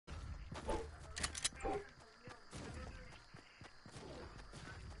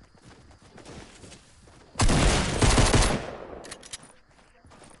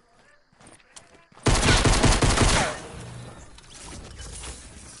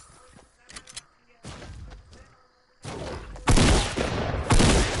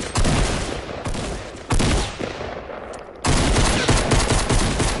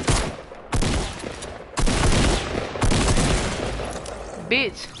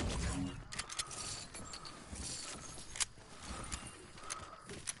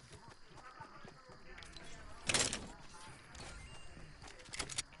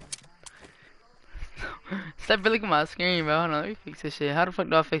Stop looking at my screen, bro. Hold on, let me fix this shit. How the fuck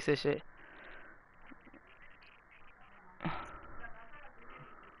do I fix this shit?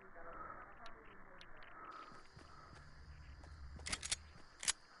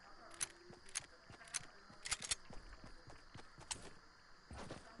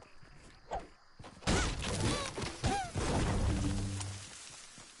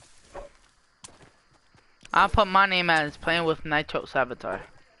 I'll put my name as playing with NiTro SaVitar.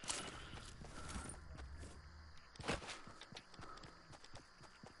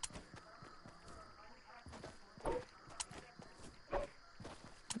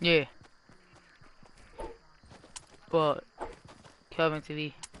 Yeah. But Kelvin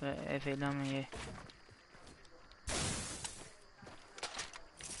TV, if it done me, yeah.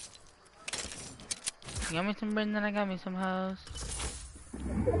 Got me some bread and then I got me some hoes.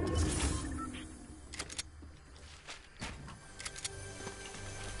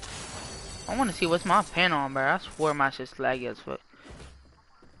 I wanna see what's my pen on, bro. I swear my shit's laggy as fuck.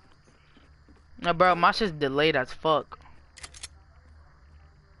 No, bro, my shit's delayed as fuck.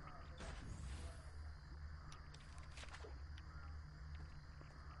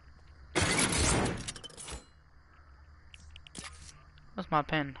 What's my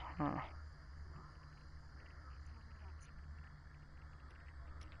pen? Oh.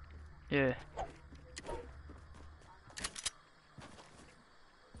 Yeah.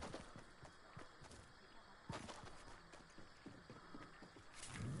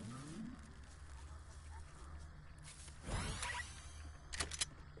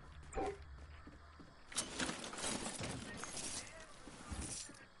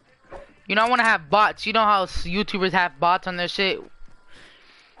 You don't want to have bots. You know how YouTubers have bots on their shit?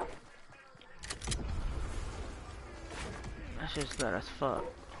 That's just good as fuck.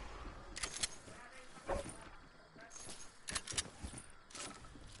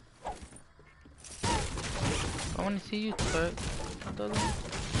 I want to see you, Kurt.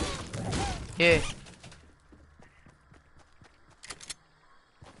 Yeah.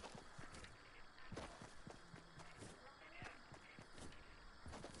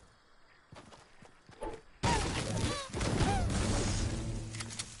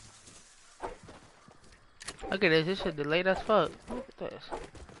 Look at this. This shit delayed as fuck. Look at this.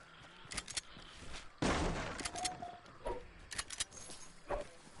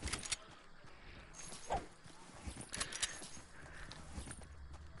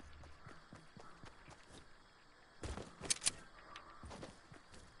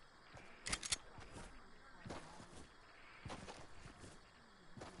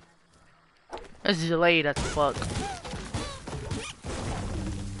 This is delayed as fuck.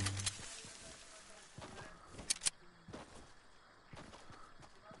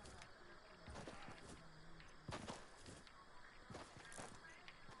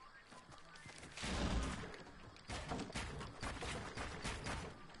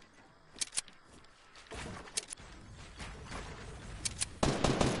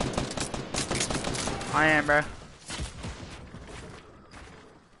 I am, bro.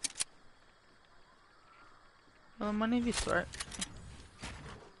 Well, my name is right.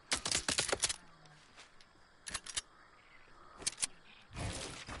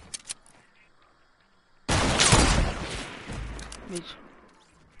 Bitch.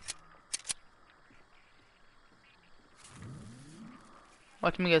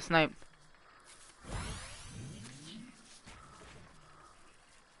 Watch me get sniped.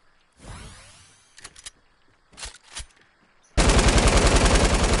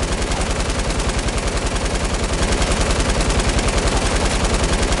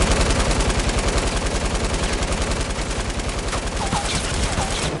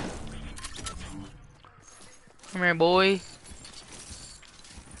 Come here, boy.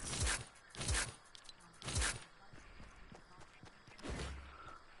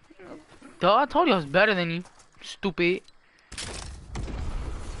 Duh, I told you I was better than you. Stupid.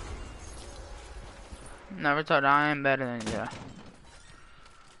 Never thought I am better than you.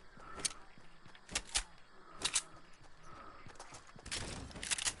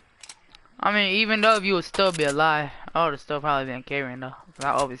 I mean, even though if you would still be alive, I would have still probably been carrying though. Cause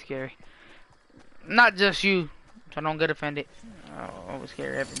I always carry. Not just you, so don't get offended. I always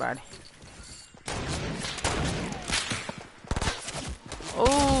carry everybody.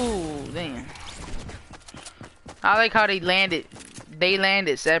 Oh, damn. I like how they landed. They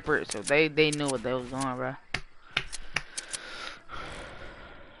landed separate, so they knew what they was doing, bro.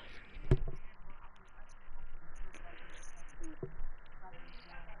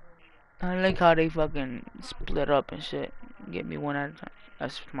 I like how they fucking split up and shit. Get me one at a time.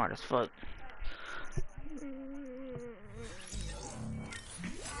 That's smart as fuck.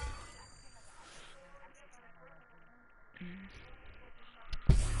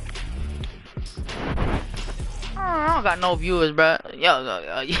 don't got no viewers, bro. Yo.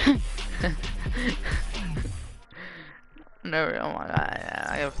 Never. Oh my god,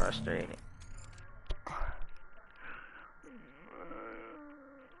 I get frustrated.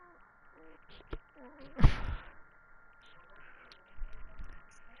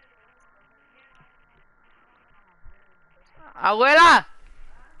 Abuela,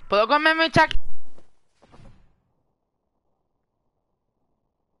 ¿puedo comerme un chac?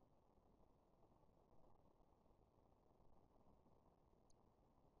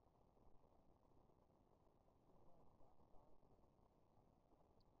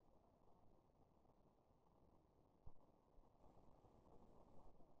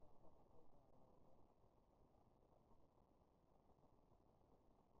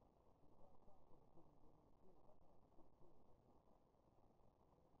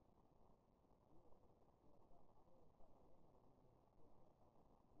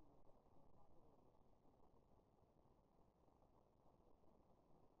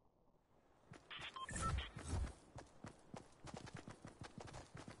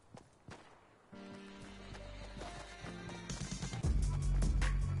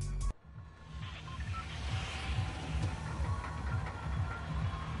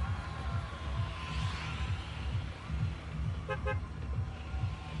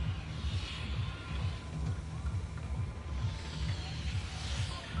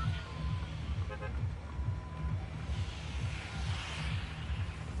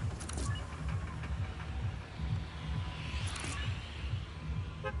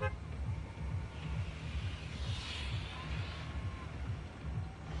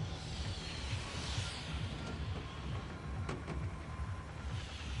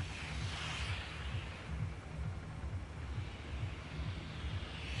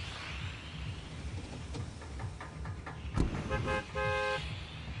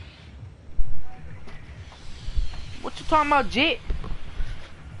 What you talking about, Jit?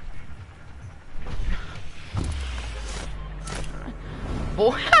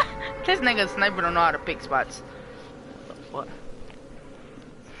 Boy, this nigga sniper don't know how to pick spots. What?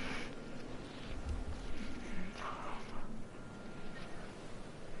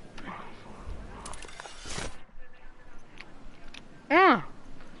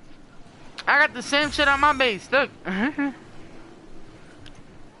 I got the same shit on my base. Look.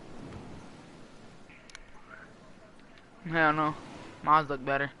 Hell no. Mine look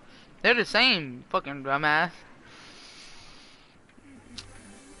better. They're the same, fucking dumbass.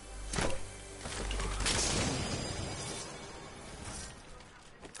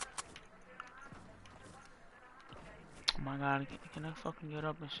 Oh my god, can I fucking get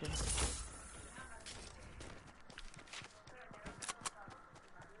up and shit?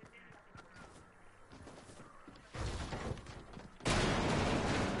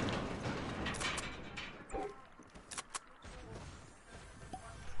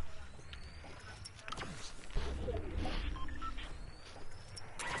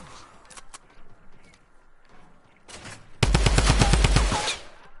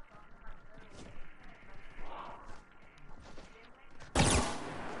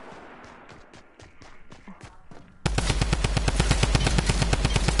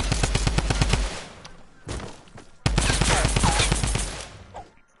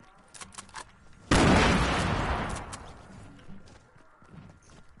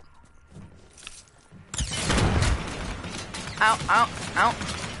 Ow, ow, ow.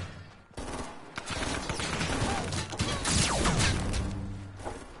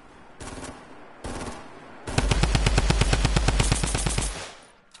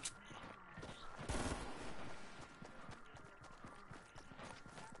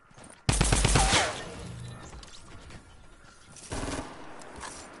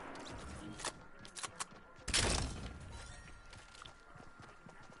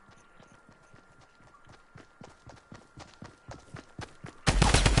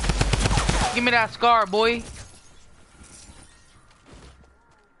 Give me that scar, boy.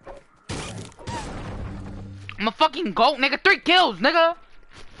 I'm a fucking goat, nigga. 3 kills, nigga.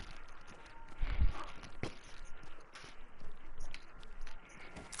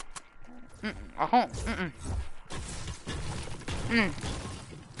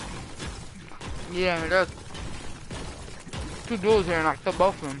 Yeah, that's 2 duels here and I killed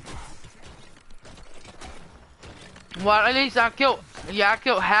both of them. Well, at least I killed, I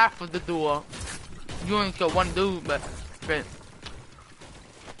killed half of the duo. You only killed 1 dude, but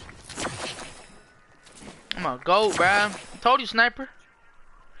I'm a goat, bruh. I told you, sniper.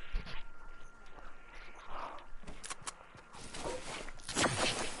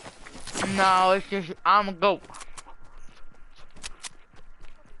 No, it's just, I'm a goat.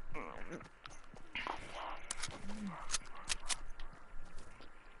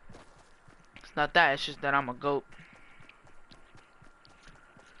 It's not that, it's just that I'm a goat.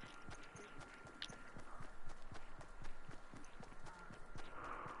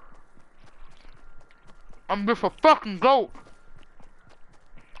 I'm just a fucking goat.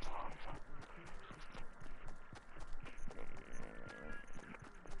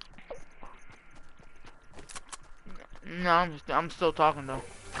 No, I'm still talking though.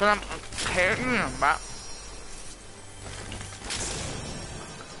 Cause I'm caring about.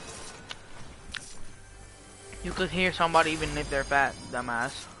 You could hear somebody even if they're fat,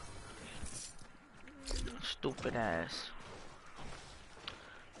 dumbass. Stupid ass.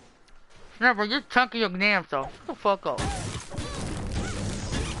 Never, just chunky your damn self. Shut the fuck up.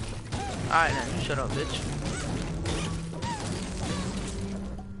 Alright then, shut up, bitch.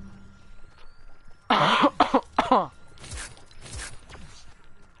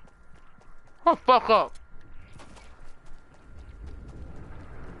 Oh, fuck up.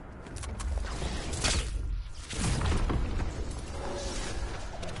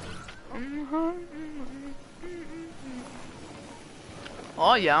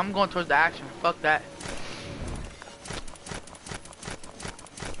 Oh yeah, I'm going towards the action. Fuck that.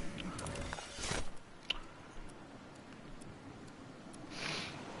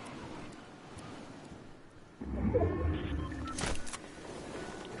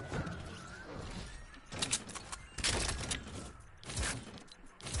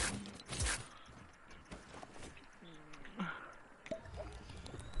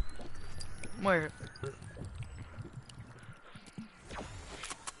 Where?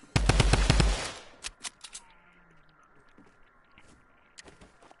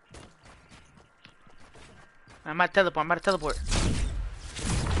 I'm about to teleport.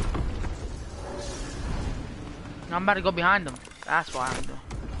 I'm about to go behind them. That's why I'm doing.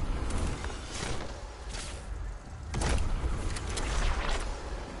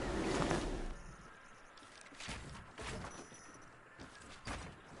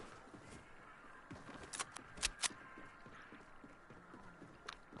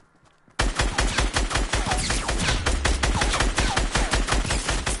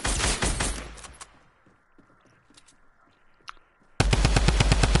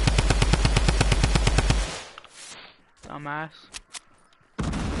 Dumbass.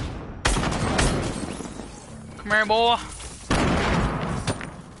 Come here, boy.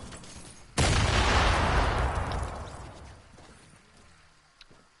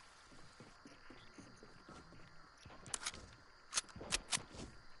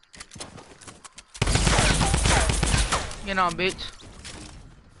 Get on, bitch.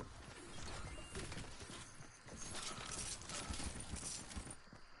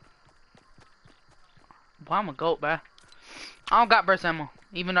 Boy, I'm a goat, bruh. I don't got burst ammo,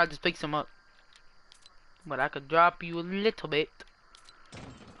 even though I just picked some up. But I could drop you a little bit.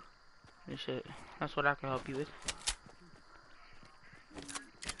 This shit. That's what I can help you with.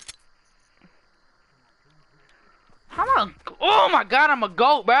 Oh my god, I'm a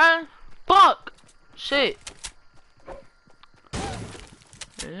goat, bruh. Fuck. Shit.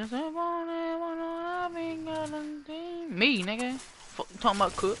 Me, nigga. Fuck you talking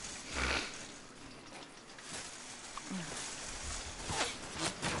about, cook?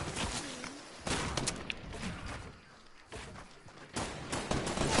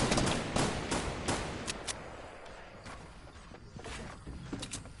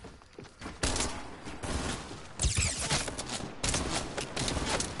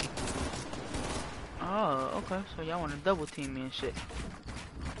 Oh, okay. So y'all want to double team me and shit.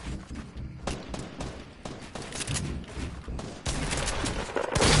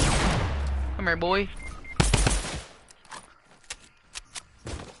 Come here, boy.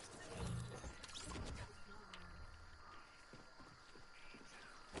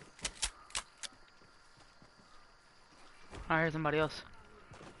 I hear somebody else.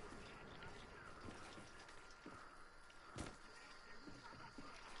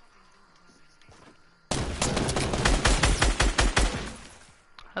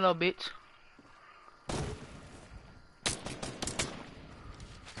 Hello, bitch.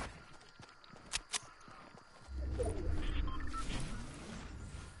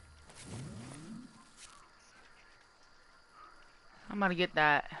 I'm about to get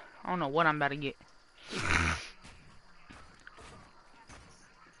that. I don't know what I'm about to get.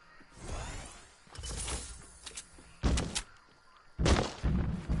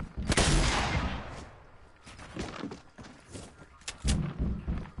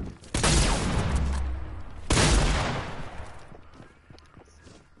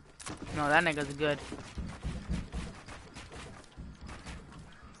 No, that nigga's good.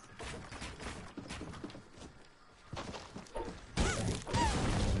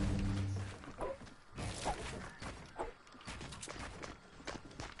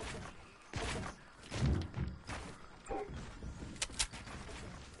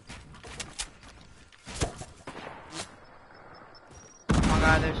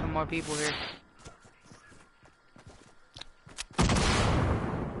 God, there's some more people here.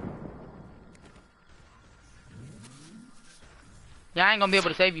 Yeah, I ain't gonna be able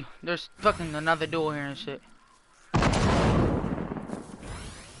to save you. There's fucking another duel here and shit.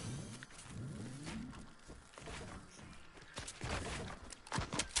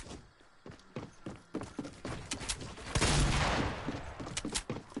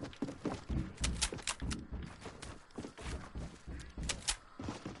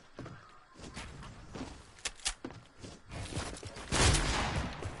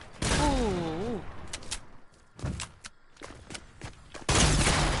 Ooh.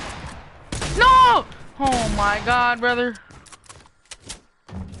 No! Oh my God, brother.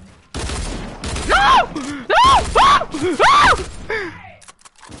 No! No! Ah! Ah!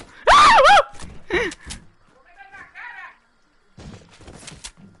 Ah!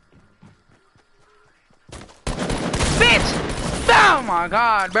 Bitch! Oh my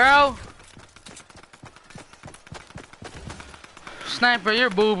God, bro. Sniper, you're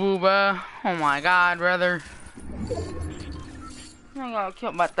boo-boo, bro. Oh my God, brother. I got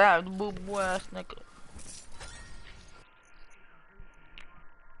killed by that boo-boo ass nigga.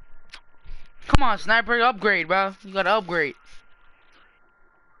 Come on, Sniper, upgrade, bro. You gotta upgrade.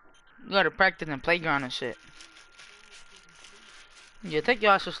 You gotta practice in playground and shit. Yeah, take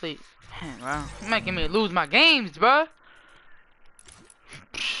your ass to sleep. Man, bro, you're making me lose my games, bro.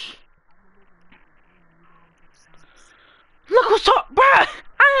 Look what's up, bro. I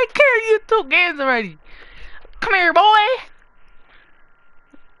ain't carried you 2 games already. Come here, boy.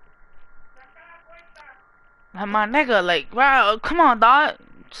 Like, my nigga, like, bro, come on, dog.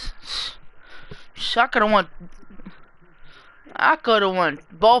 I could've won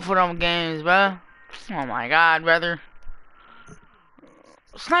both of them games, bro. Oh my God, brother.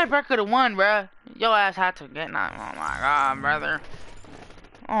 Sniper could've won, bro. Your ass had to get knocked. Oh my God, brother.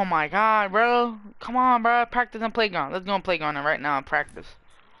 Oh my God, bro. Come on, bro. Practice on playground. Let's go on playground right now and practice.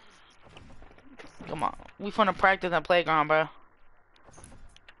 Come on. We finna practice on playground, bro.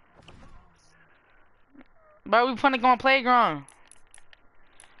 Bro, we finna go on playground.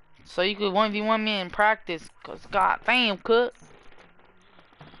 So you could 1v1 me in practice. Cause god damn, cut.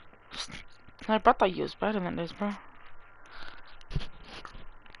 Sniper, I thought you was better than this, bro.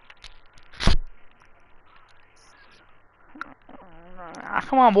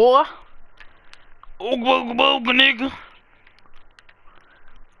 Come on, boy. Ooga booga nigga.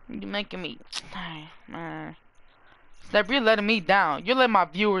 You making me, man. Sniper, you're letting me down. You're letting my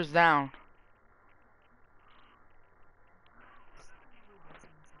viewers down.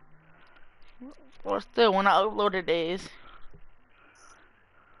 Or still, when I uploaded this.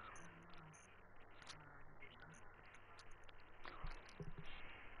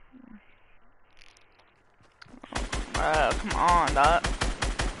 Come on, dog.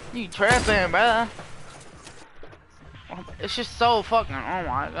 You tripping, bruh. It's just so fucking, oh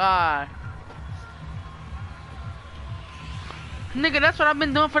my God. Nigga, that's what I've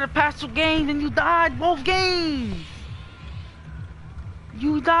been doing for the past 2 games and you died both games.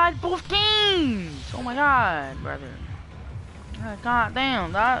 You died both games. Oh my God, brother. God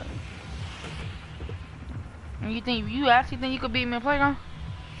damn, dog. You actually think you could beat me in playground?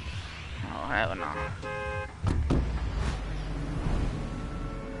 Oh, hell no.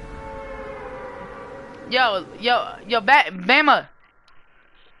 Yo, Bama.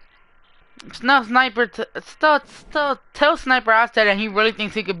 No, Sniper, still tell Sniper I said that he really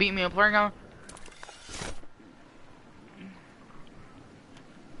thinks he could beat me in playground.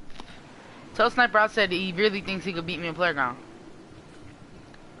 Tell Sniper I said that he really thinks he could beat me in playground.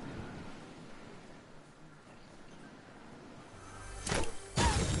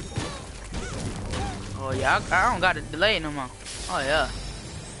 Oh yeah, I don't got a delay no more. Oh yeah.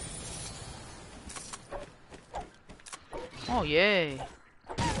 Oh yeah.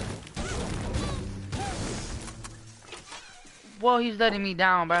 Well, he's letting me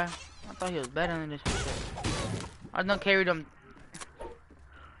down, bro. I thought he was better than this shit. I done carried him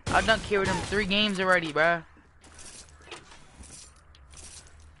 3 games already, bro.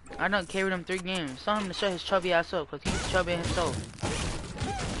 I done carried him 3 games. Tell him to shut his chubby ass up, cause he's chubby himself.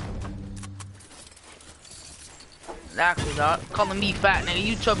 Actually, dog, calling me fat, nigga.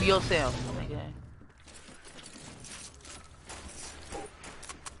 You chubby yourself, nigga.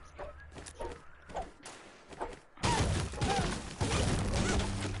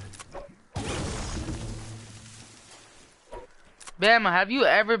 Bama, have you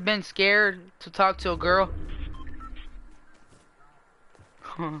ever been scared to talk to a girl?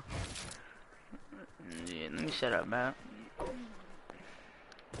 Yeah, let me shut up, man.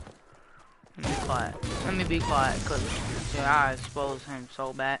 Let me quiet. Let me be quiet, cause yeah, I expose him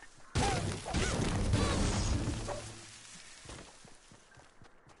so bad.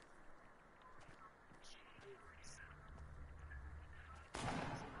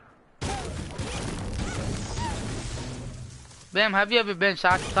 Bam, have you ever been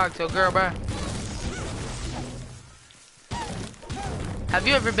shot to talk to a girl, bro? Have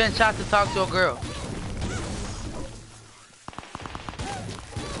you ever been shot to talk to a girl?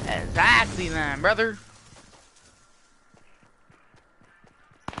 Exactly, man, brother.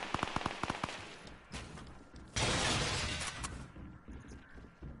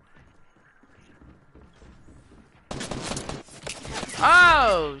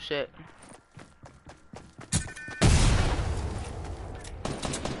 Oh, shit.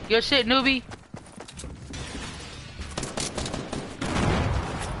 Good shit, newbie.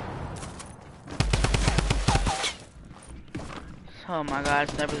 Oh my god,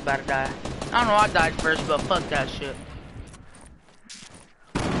 Sniper's about to die. I don't know, I died first, but fuck that shit.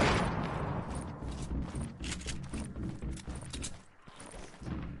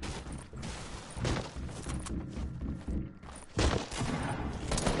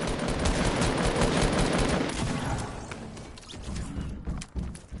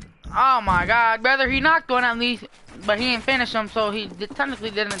 Oh my god, brother, he knocked one at least, but he didn't finish him, so he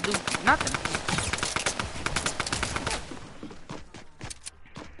technically didn't do nothing.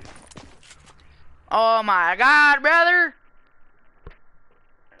 Oh my god, brother.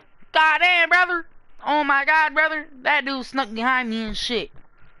 God damn, brother. Oh my god, brother. That dude snuck behind me and shit.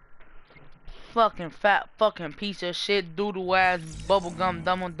 Fucking fat fucking piece of shit, doodle ass, bubblegum,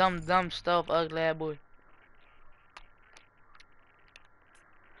 dumb stuff, ugly ass boy.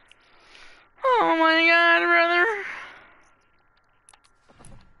 Oh my god, brother.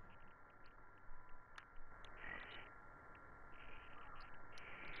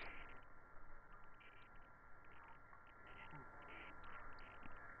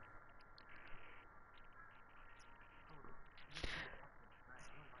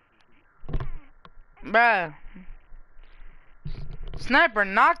 Bruh. Sniper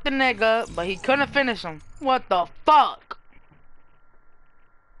knocked the nigga, but he couldn't finish him. What the fuck?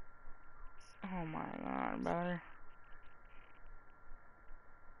 Oh my god, brother.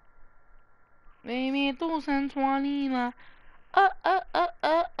 Baby, tú sensualidad.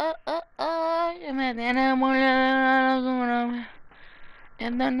 Y me tiene enamorado.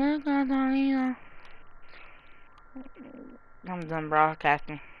 And then I'm done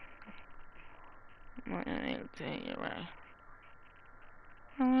broadcasting. I need to tell you right.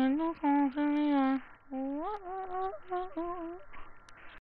 I'm